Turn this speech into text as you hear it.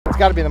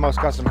got to be the most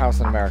custom house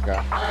in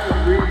America.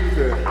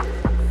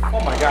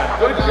 Oh my God,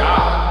 good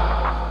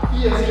job.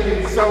 He is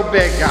getting so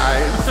big,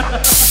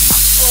 guys.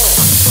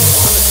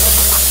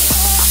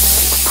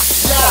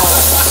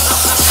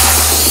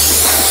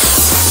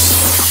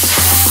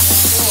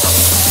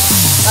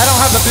 I don't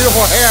have the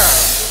beautiful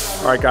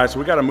hair. All right, guys, so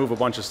we got to move a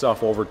bunch of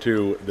stuff over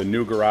to the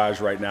new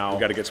garage right now. We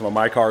got to get some of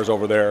my cars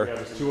over there. We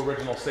have 2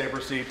 original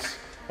Sabre seats,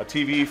 a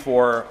TV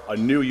for a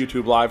new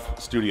YouTube Live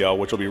studio,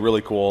 which will be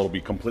really cool. It'll be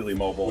completely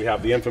mobile. We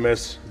have the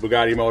infamous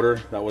Bugatti motor.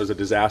 That was a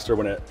disaster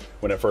when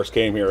it first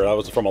came here. That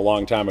was from a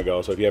long time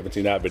ago, so if you haven't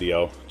seen that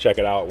video, check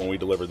it out when we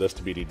delivered this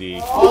to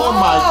BDD. Oh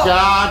my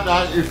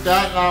God, is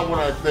that not what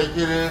I think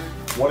it is?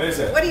 What is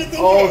it? What do you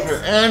think Oh, it is?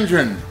 it's an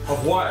engine.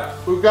 Of what?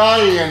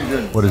 Bugatti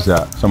engine. What is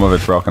that? Some of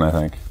it's broken, I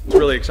think. It's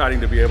really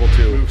exciting to be able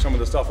to move some of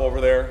the stuff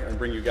over there and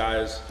bring you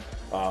guys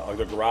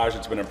the garage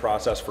that's been in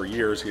process for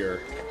years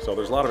here. So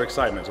there's a lot of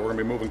excitement. So we're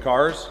gonna be moving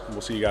cars, and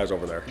we'll see you guys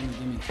over there.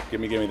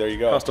 Gimme, there you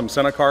go. Custom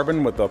Senna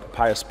carbon with the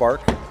Papaya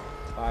Spark.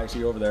 Bye, see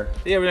you over there.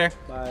 See you over there.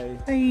 Bye.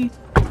 Hey.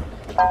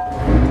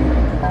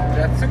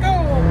 Let's go.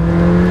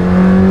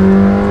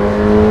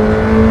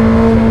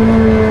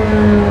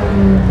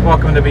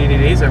 Welcome to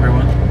BDD's,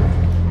 everyone.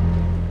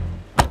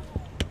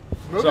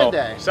 Moving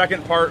day.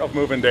 Second part of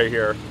moving day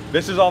here.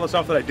 This is all the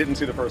stuff that I didn't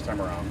see the first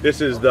time around.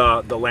 This is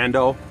the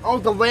Lando. Oh,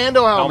 the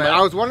Lando helmet. I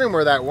was wondering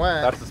where that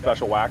went. That's the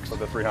special wax of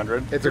the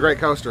 300. It's a great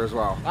coaster as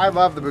well. I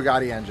love the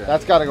Bugatti engine.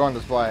 That's got to go on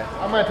display.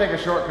 I'm going to take a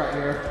shortcut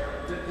here.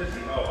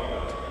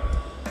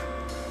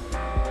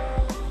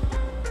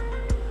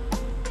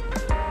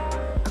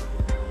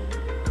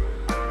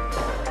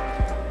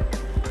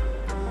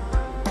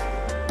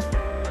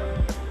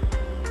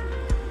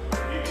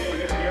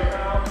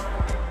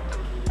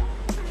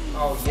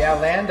 Oh yeah,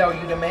 Lando,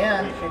 you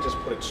demand. You can't just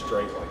put it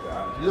straight like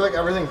that. You like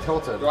everything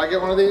tilted. Do I get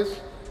one of these?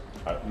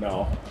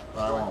 No.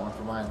 I want one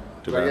for mine.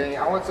 Too Do I bad. get any?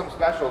 I want some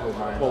specials with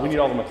mine. Well, we need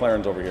all the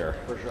McLarens over here.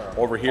 For sure.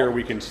 Over here,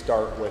 we can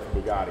start with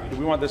Bugatti. Do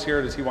we want this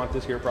here? Does he want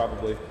this here?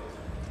 Probably.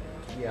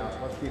 Yeah,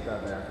 let's keep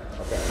that there.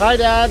 Okay. Hi,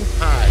 Dad.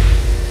 Hi,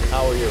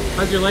 how are you?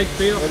 How's your leg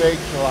feel? It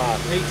aches a lot.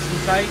 Aches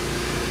and tight?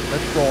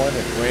 Let's go in,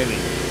 it's raining.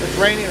 It's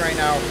raining right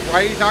now.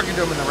 Why are you talking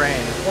to him in the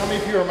rain? Tell me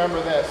if you remember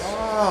this.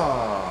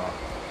 Oh.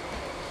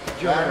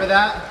 Do you remember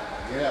that?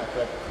 Yeah,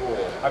 that's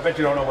cool. I bet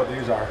you don't know what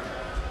these are.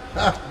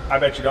 I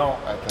bet you don't.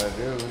 I can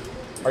do.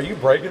 Are you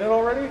breaking it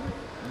already?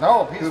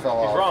 No, piece fell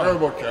off. wrong.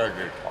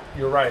 Turbocharger.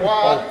 You're right.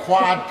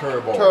 Quad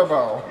turbo.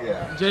 Turbo.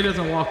 Yeah. Jay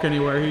doesn't walk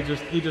anywhere. He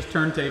just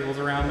turntables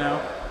around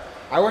now.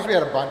 I wish we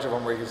had a bunch of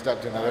them where you could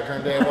step to another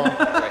turntable.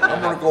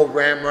 I'm gonna go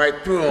ram right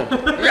through them.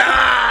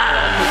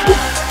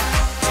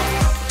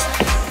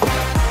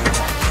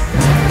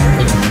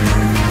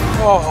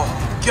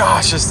 Oh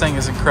gosh, this thing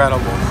is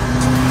incredible.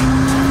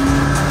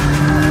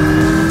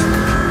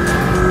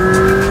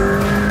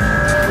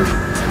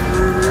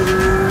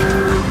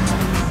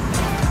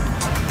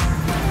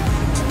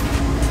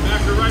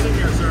 Mac, you're right in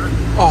here, sir.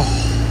 Oh,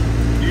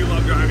 Do you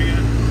love driving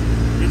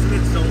it? Isn't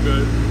it so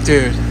good?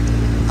 dude,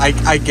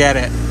 I get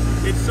it.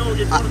 It's one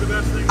of the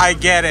best things. I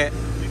get it.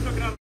 You took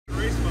it out of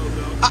race mode,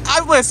 though.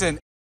 I listen.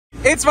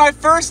 It's my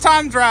first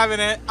time driving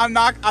it. I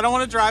don't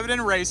want to drive it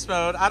in race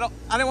mode. I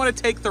didn't want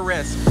to take the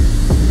risk.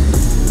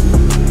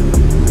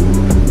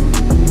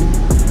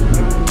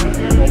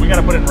 Well, we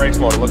gotta put it in race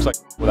mode. It looks like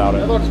without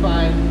It it. looks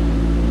fine.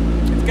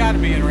 It's got to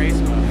be in race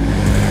mode.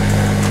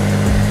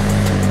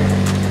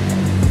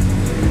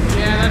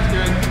 Yeah, that's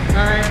good.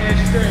 All right,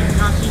 edge straight.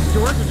 Gosh, these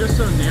doors are just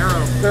so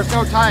narrow. They're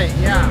so tight,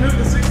 yeah. Move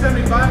the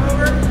 675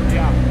 over?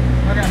 Yeah.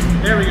 Okay,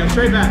 there we go.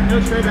 Straight back. No,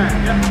 straight back.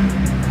 Yep.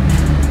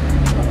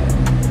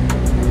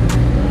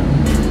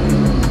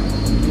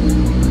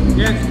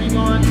 Yeah, just keep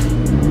going.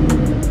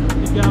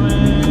 Keep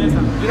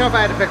going. You know, if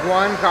I had to pick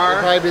one car,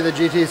 it'd probably be the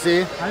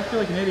GTC. I feel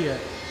like an idiot.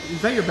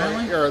 Is that your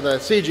Bentley? Or the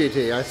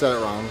CGT, I said it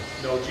wrong.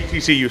 No,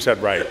 GTC, you said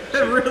right. It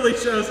really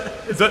shows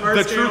it's The car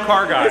true scale.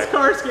 car guy. It's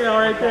car scale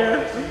right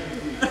there.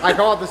 I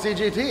call it the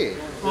CGT.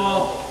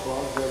 Oh,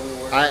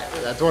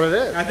 That's what it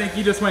is. I think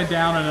you just went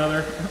down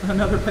another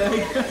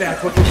peg.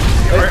 That's what.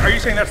 Are you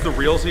saying that's the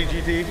real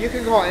CGT? You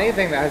can call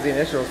anything that has the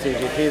initial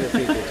CGT the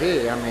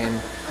CGT. I mean,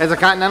 it's a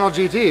Continental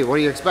GT. What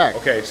do you expect?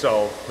 Okay,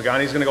 so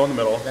Pagani's gonna go in the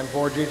middle. Then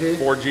Ford GT?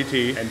 Ford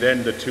GT, and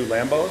then the 2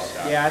 Lambos.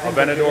 Yeah, I think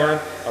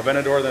a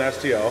Venador, then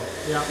STO.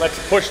 Yeah. Let's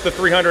push the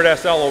 300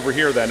 SL over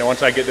here then,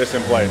 once I get this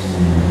in place.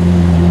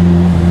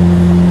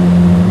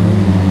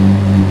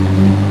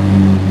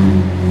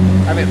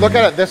 I mean, look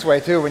at it this way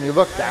too. When you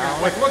look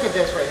down, like look at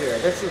this right here.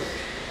 This is.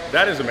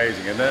 That is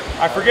amazing, isn't it?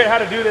 I forget how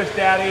to do this,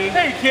 Daddy.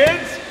 Hey,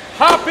 kids,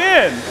 hop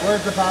in.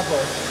 Where's the popper?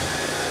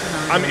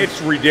 I mean,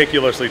 it's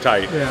ridiculously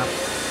tight. Yeah.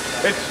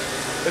 It's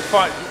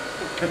fine.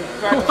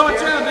 Watch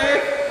out,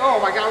 Dave. Oh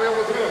my God, we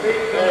almost hit a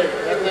beat. Hey,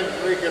 that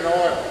thing's leaking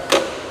oil.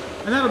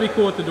 And that'll be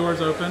cool with the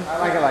doors open. I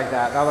like it like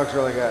that. That looks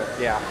really good.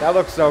 Yeah, that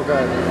looks so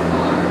good.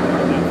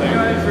 You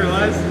know, I just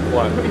realized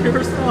What? you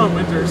were still on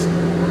winters.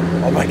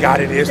 Oh my God,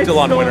 it is still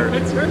on winter.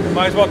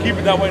 Might as well keep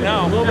it that way A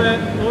now. little bit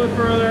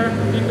further.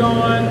 Keep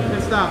going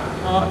and stop.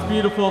 Oh, it's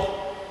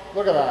beautiful.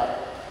 Look at that.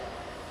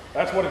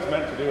 That's what it's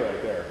meant to do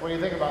right there. What do you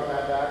think about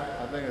that, Dad?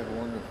 I think it's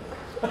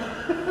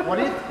wonderful. What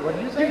do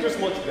you He think? just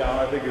looks down.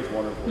 I think it's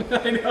wonderful.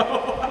 I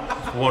know.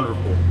 It's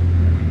wonderful.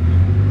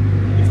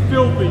 It's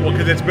filthy. Well,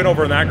 because it's been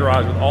over in that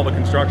garage with all the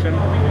construction.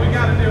 We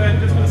gotta do it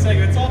just for the sake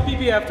of it. It's all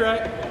PPF,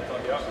 right?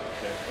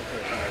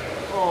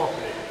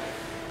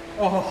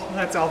 Oh,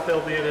 that's how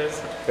filthy it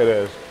is. It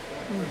is.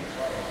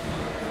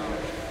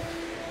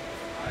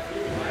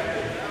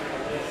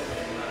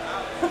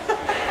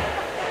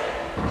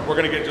 We're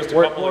gonna get just a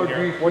couple in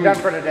here. We're done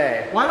for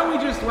today. Why don't we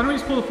just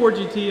pull the Ford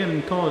GT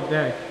and call it a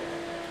day?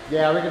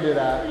 Yeah, we can do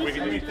that. If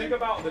you think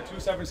about the two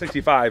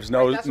 765s, that's what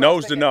I was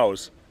nose to thinking.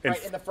 nose,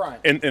 Right in the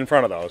front. in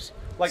front of those,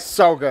 like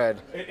So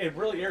good. it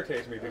really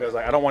irritates me because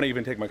I don't want to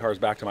even take my cars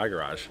back to my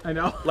garage. I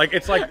know. Like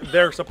it's like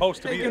they're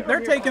supposed to be there. They're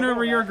taking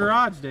over your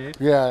garage, Dave.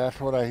 Yeah, that's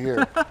what I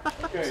hear.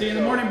 See you in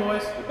the morning,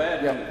 boys.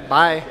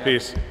 Bye.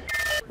 Peace.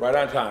 Right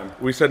on time.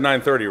 We said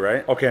 9:30,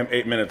 right? Okay, I'm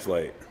 8 minutes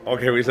late.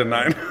 Okay, we said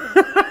 9.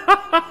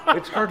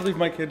 It's hard to leave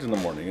my kids in the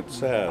morning. It's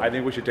sad. I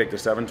think we should take the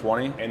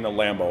 720 and the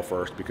Lambo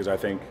first because I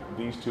think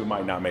these two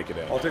might not make it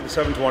in. I'll take the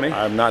 720.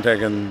 I'm not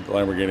taking the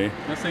Lamborghini.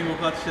 No single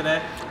clutch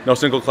today. No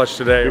single clutch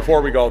today.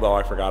 Before we go though,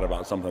 I forgot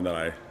about something that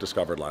I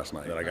discovered last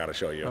night that I gotta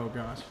show you. Oh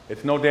gosh.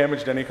 It's no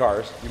damage to any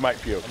cars. You might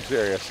puke. I'm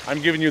serious.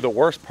 I'm giving you the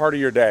worst part of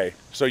your day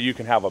so you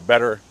can have a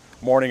better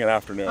morning and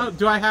afternoon. Oh,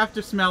 do I have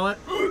to smell it?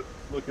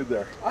 Look in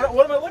there.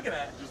 What am I looking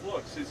at? Just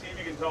look. See if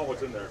you can tell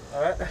what's in there.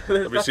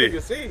 There's Let me see. nothing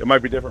to see. It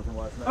might be different from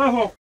last night.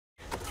 Oh.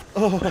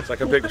 It's like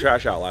I'm taking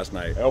trash out last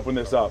night. I opened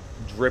this up,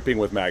 dripping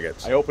with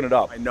maggots. I open it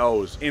up, my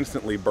nose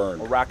instantly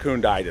burned. A raccoon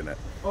died in it.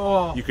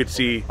 Oh. You could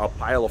see a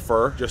pile of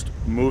fur just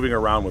moving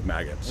around with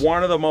maggots.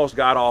 One of the most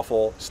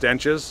god-awful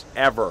stenches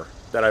ever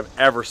that I've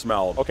ever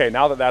smelled. Okay,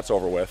 now that that's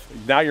over with,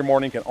 now your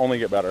morning can only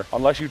get better.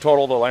 Unless you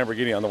total the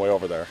Lamborghini on the way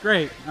over there.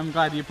 Great. I'm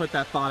glad you put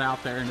that thought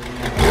out there into the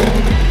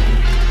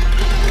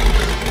end.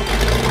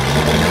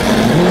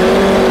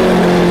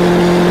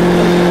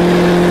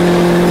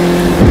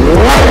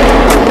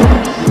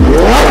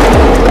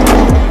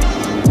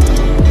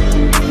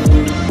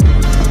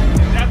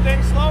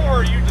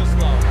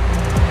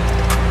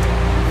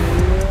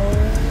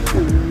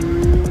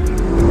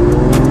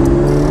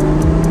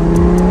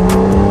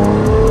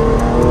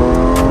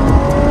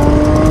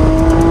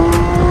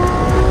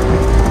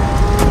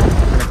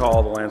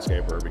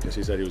 Because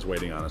he said he was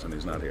waiting on us and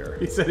he's not here.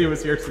 He said he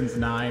was here since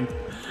 9.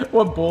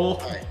 What bull?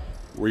 Hi.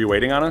 Were you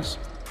waiting on us?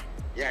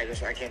 Yeah,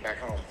 I came back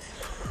home.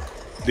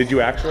 Did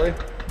you actually?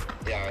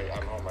 Yeah,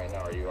 I'm home right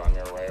now. Are you on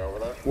your way over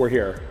there? We're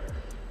here.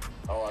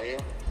 Oh, are you?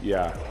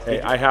 Yeah.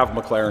 Hey, I have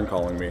McLaren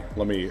calling me.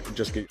 Let me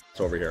just get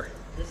over here.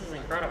 This is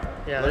incredible.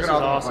 Yeah, Look this at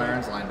is all awesome. the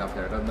McLarens lined up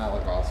there. Doesn't that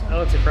look awesome? That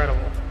looks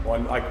incredible.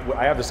 Well,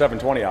 I have the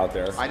 720 out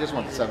there. I just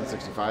want the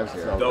 765s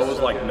here. Those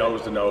like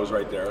nose to nose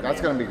right there.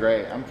 That's gonna be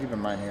great. I'm keeping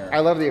mine here. I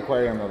love the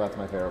aquarium though. That's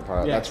my favorite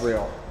part. Yes. That's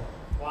real.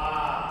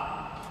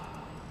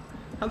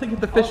 How'd they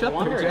get the fish up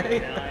there, Jay?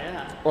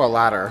 Yeah. Or a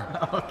ladder.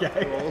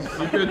 Okay.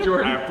 You good, I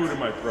Jordan? have food in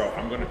my throat.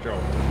 I'm gonna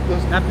choke.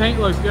 That paint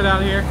looks good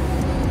out here.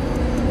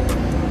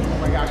 Oh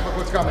my gosh! Look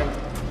what's coming.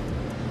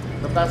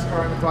 The best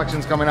car in the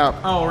collection's coming up.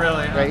 Oh,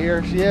 really? Right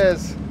here, she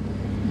is.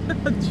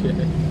 Jay.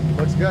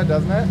 Looks good,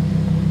 doesn't it?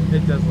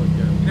 It does look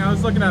good. You know, I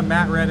was looking at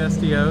matte red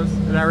STOs,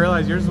 and I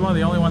realized yours is one of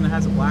the only one that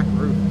has a black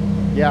roof.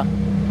 Yeah.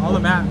 All the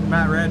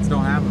matte reds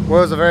don't have them. Well,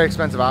 it was a very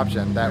expensive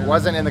option that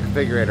wasn't in the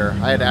configurator.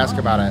 I had to ask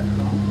about it.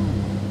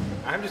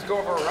 I'm just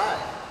going for a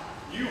ride.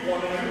 You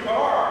want a new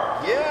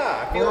car?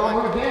 Yeah. I feel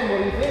like again. What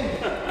do you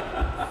think?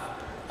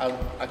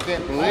 I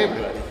can't believe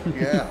it.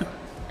 Yeah.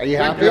 Are you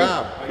happy? Good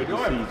job. How you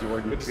doing?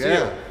 Jordan. Good to see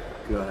Yeah. you.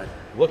 Good.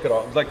 Look at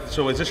all, like,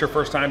 so is this your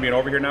first time being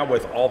over here now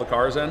with all the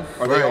cars in?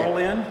 Are they Right. all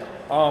in?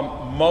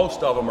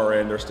 Most of them are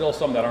in. There's still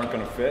some that aren't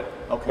going to fit,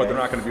 but they're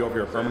not going to be over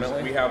here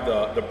permanently. We have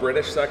the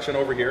British section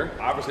over here.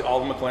 Obviously,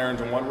 all the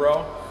McLarens in one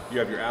row. You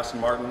have your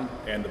Aston Martin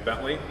and the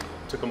Bentley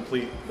to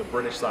complete the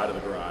British side of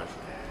the garage.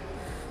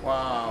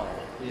 Wow.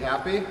 You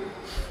happy?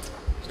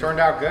 It's turned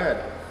out good.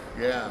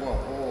 Yeah. Well,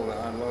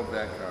 I love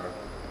that car.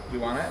 You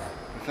want it?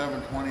 The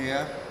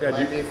 720F? Yeah,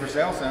 Might be for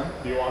sale soon.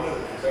 do you want it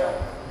for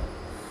sale?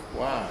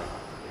 Wow.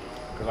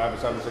 Because I have a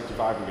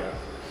 765 to get.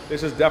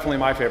 This is definitely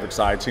my favorite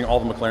side. Seeing all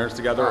the McLarens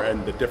together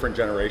and the different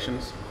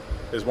generations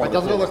is one But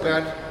of the doesn't it coolest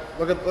look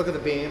things. good? Look at the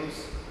beams.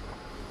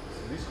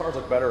 These cars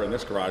look better in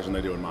this garage than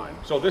they do in mine.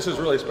 So this is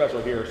really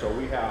special here. So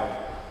we have,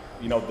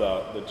 you know,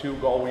 the two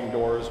gull-wing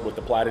doors with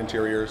the plaid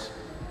interiors.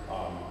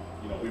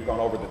 You know, we've gone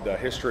over the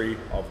history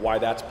of why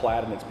that's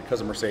plaid, and it's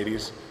because of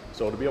Mercedes.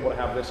 So to be able to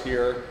have this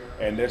here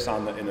and this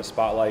in the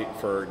spotlight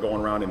for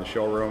going around in the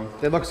showroom.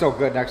 They look so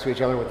good next to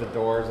each other with the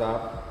doors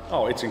up.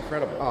 Oh, it's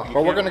incredible. Oh, You but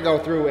we're can't- going to go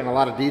through in a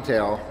lot of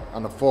detail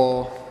on the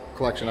full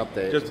collection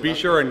update. Just be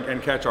sure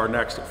and catch our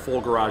next full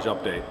garage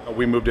update.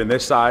 We moved in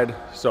this side,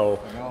 so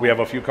we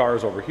have a few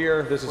cars over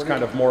here. This is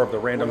kind of more of the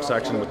random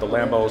section with the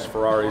Lambos,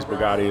 Ferraris,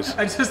 Bugattis.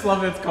 I just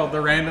love it's called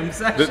the random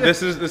section.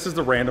 This is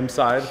the random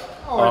side.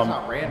 Oh, it's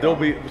not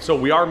random. So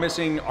we are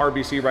missing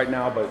RBC right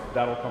now, but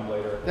that'll come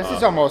later. This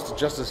is almost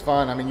just as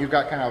fun. I mean, you've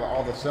got kind of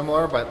all the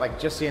similar, but like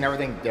just seeing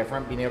everything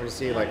different, being able to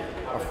see like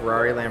a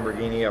Ferrari,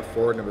 Lamborghini, a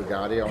Ford, and a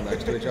Bugatti all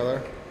next to each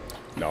other.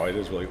 No, it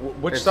is really.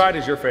 Which side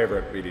is your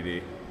favorite,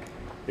 BDD?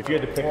 If you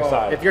had to pick a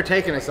side. If you're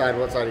taking a side,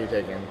 what side are you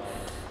taking?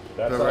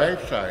 That The side?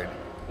 right side.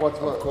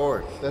 Of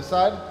course. This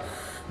side?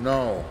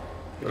 No.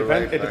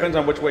 It depends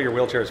on which way your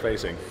wheelchair is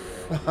facing.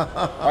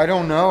 I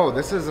don't know.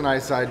 This is a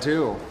nice side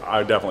too. I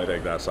would definitely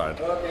take that side.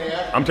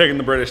 I'm taking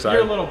the British side.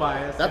 You're a little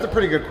biased. That's a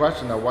pretty good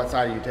question though. What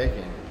side are you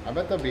taking? I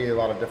bet there'll be a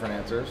lot of different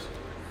answers.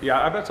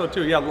 Yeah, I bet so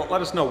too. Yeah,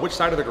 let us know which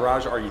side of the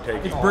garage are you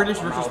taking. It's British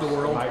versus the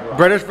world.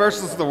 British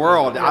versus the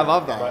world. I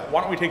love that. But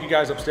why don't we take you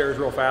guys upstairs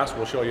real fast?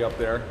 We'll show you up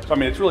there. So I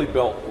mean, it's really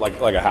built like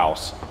a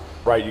house,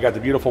 right? You got the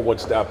beautiful wood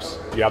steps.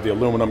 You have the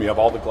aluminum. You have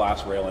all the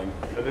glass railing.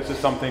 So this is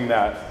something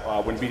that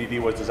when BDD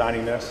was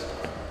designing this,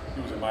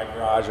 he was in my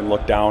garage and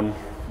looked down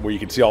where you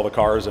could see all the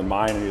cars in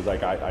mine, and he's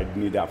like, I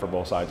need that for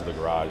both sides of the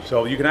garage.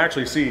 So you can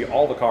actually see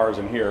all the cars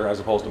in here, as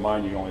opposed to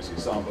mine, you can only see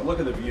some. But look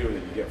at the view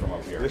that you get from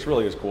up here. This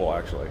really is cool,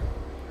 actually,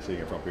 seeing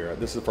it from up here.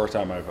 This is the first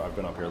time I've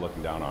been up here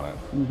looking down on it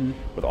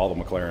with all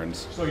the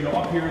McLarens. So, you know,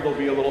 up here there'll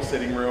be a little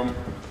sitting room.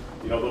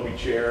 You know, there'll be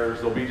chairs.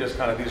 There'll be just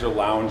kind of, these are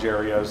lounge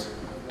areas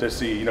to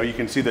see. You know, you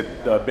can see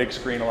the big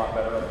screen a lot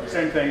better.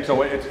 Same thing,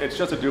 so it's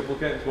just a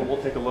duplicate, but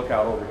we'll take a look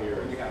out over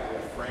here. We have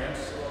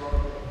France,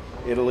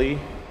 Italy,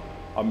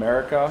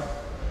 America.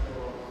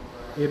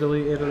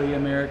 Italy,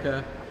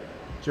 America,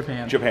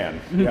 Japan.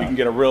 Yeah. You can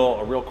get a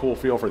real cool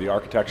feel for the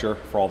architecture,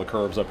 for all the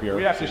curves up here.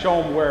 We have to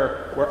show them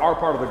where our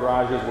part of the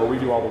garage is, where we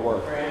do all the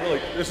work.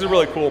 This is a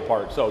really cool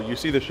part. So you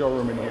see the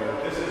showroom in here.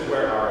 This is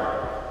where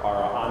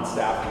our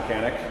on-staff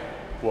mechanic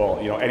will,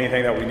 you know,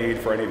 anything that we need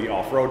for any of the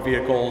off-road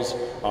vehicles.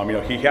 You know,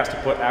 he has to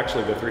put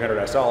actually the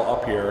 300 SL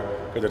up here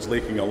because it's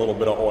leaking a little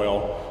bit of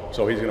oil.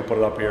 So he's going to put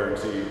it up here and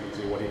see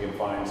what he can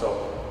find.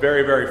 So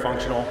very, very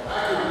functional.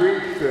 I could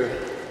reach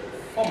the...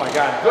 Oh my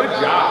God, good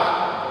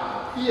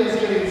job. He is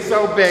getting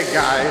so big,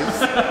 guys.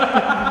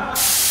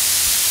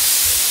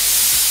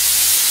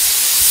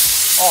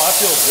 Oh, that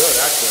feels good,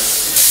 actually.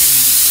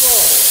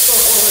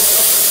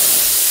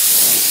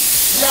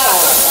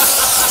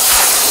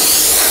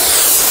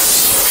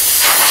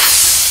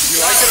 You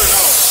like it or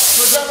no?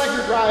 Pretend like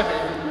you're driving.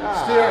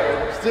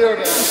 Steer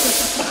it.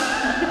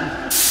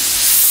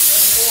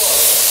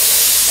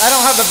 I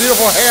don't have the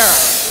beautiful hair.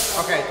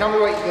 Okay, tell me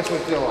what this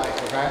would feel like,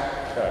 okay?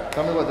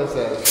 Tell me what this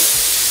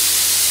is.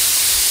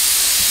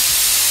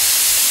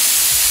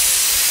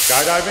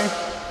 Skydiving?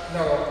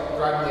 No,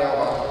 driving the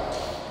elbow.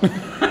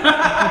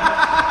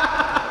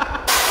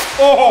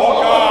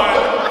 Oh God!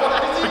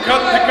 You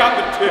got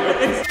the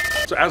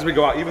two. So as we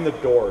go out, even the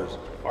doors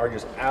are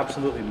just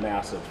absolutely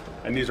massive,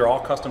 and these are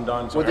all custom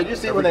done. So Well, did you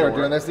see when they were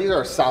doing this? These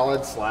are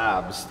solid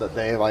slabs that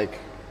they like.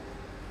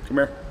 Come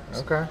here.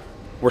 Okay.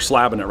 We're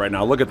slabbing it right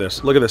now. Look at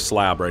this. Look at this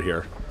slab right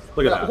here.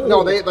 Look at that.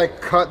 No, they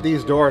like cut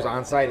these doors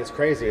on site. It's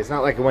crazy. It's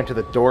not like it went to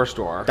the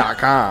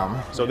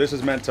doorstore.com. So this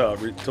is meant to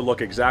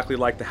look exactly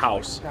like the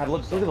house. God,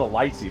 look at the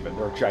lights even.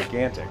 They're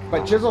gigantic.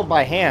 But chiseled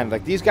by hand.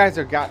 Like these guys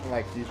have gotten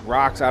like these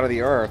rocks out of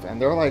the earth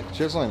and they're like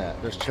chiseling it.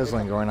 There's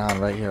chiseling going on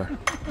right here.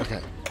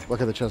 Okay,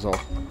 look at the chisel.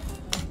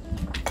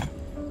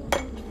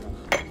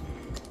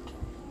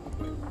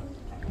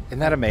 Isn't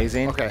that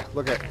amazing? Okay,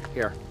 look at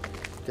here.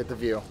 Get the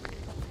view.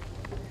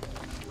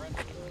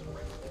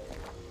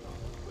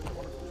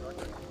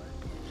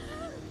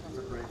 That's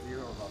a great view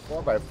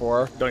of a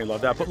 4x4. Don't you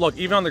love that? But look,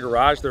 even on the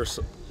garage, there's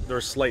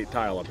slate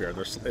tile up here.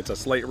 It's a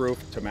slate roof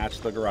to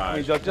match the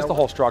garage. I mean, just the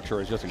whole structure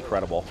is just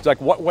incredible. It's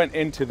like what went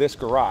into this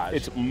garage.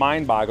 It's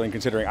mind-boggling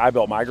considering I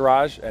built my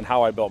garage and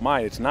how I built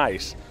mine. It's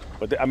nice,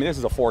 but I mean, this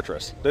is a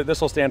fortress.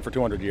 This will stand for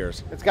 200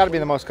 years. It's got to be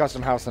the most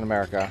custom house in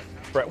America.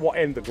 Right, well,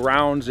 and the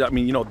grounds, I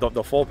mean, you know,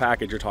 the full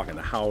package, you're talking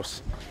the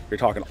house, you're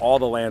talking all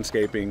the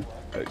landscaping,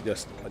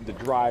 just the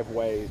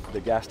driveway, the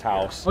guest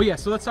house. Oh yeah,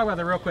 so let's talk about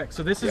that real quick.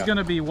 So this is going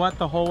to be what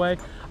the whole way?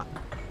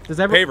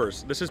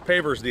 Pavers. This is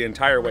pavers the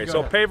entire way.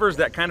 So pavers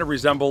that kind of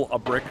resemble a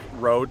brick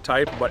road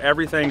type, but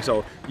everything.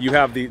 So you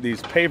have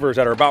these pavers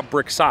that are about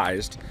brick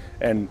sized,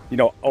 and you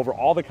know, over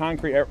all the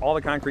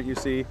concrete you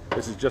see,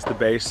 this is just the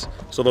base.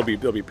 So there'll be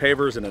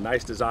pavers in a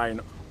nice design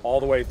all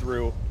the way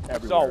through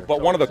everywhere. So,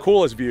 but one of the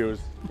coolest views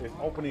is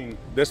opening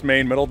this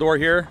main middle door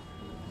here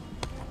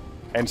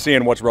and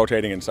seeing what's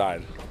rotating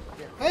inside.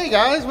 Hey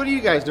guys, what are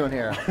you guys doing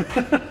here?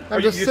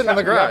 I'm just sitting in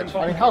the garage.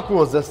 I mean, how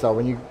cool is this though?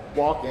 When you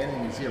walk in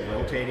and you see a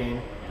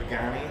rotating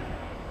Pagani,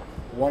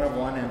 one of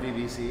one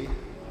MVVC.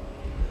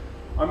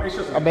 It's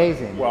just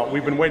amazing. Well,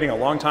 we've been waiting a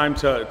long time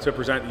to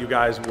present you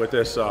guys with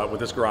this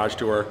garage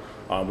tour.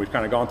 We've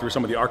kind of gone through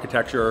some of the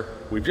architecture.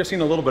 We've just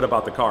seen a little bit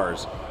about the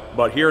cars.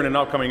 But here in an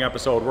upcoming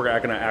episode, we're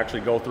going to actually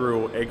go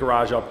through a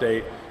garage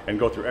update and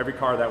go through every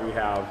car that we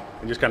have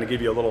and just kind of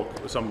give you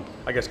some,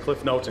 I guess,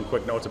 cliff notes and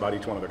quick notes about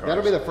each one of the cars.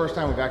 That'll be the first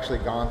time we've actually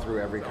gone through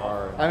every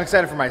car. I'm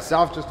excited for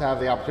myself just to have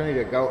the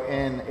opportunity to go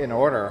in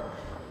order,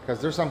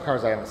 because there's some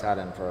cars I haven't sat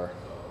in for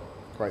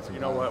quite some time.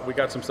 You know what? We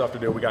got some stuff to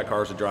do. We got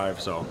cars to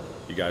drive, so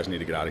you guys need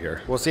to get out of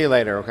here. We'll see you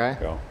later, okay?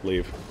 Go,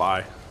 leave.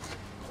 Bye.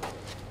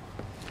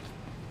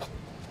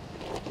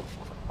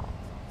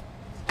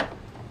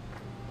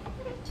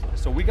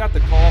 So we got the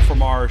call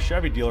from our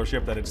Chevy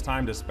dealership that it's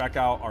time to spec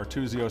out our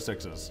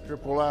 206s.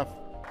 Triple F,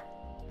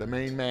 the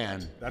main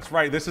man. That's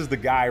right, this is the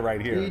guy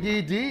right here.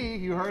 BDD,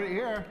 you heard it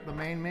here, the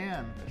main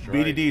man. That's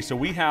right. BDD, so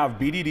we have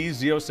BDD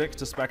Z06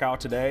 to spec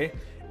out today,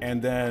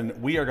 and then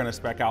we are gonna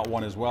spec out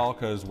one as well,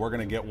 because we're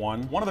gonna get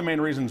one. One of the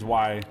main reasons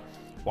why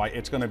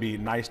it's gonna be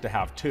nice to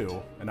have two,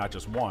 and not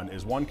just one,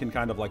 is one can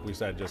kind of, like we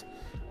said, just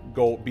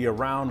be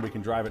around, we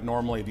can drive it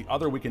normally. The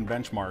other we can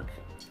benchmark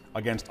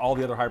against all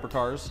the other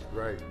hypercars.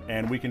 Right.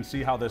 And we can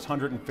see how this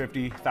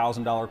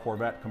 $150,000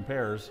 Corvette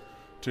compares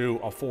to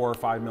a $4 or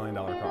 $5 million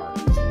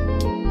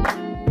car.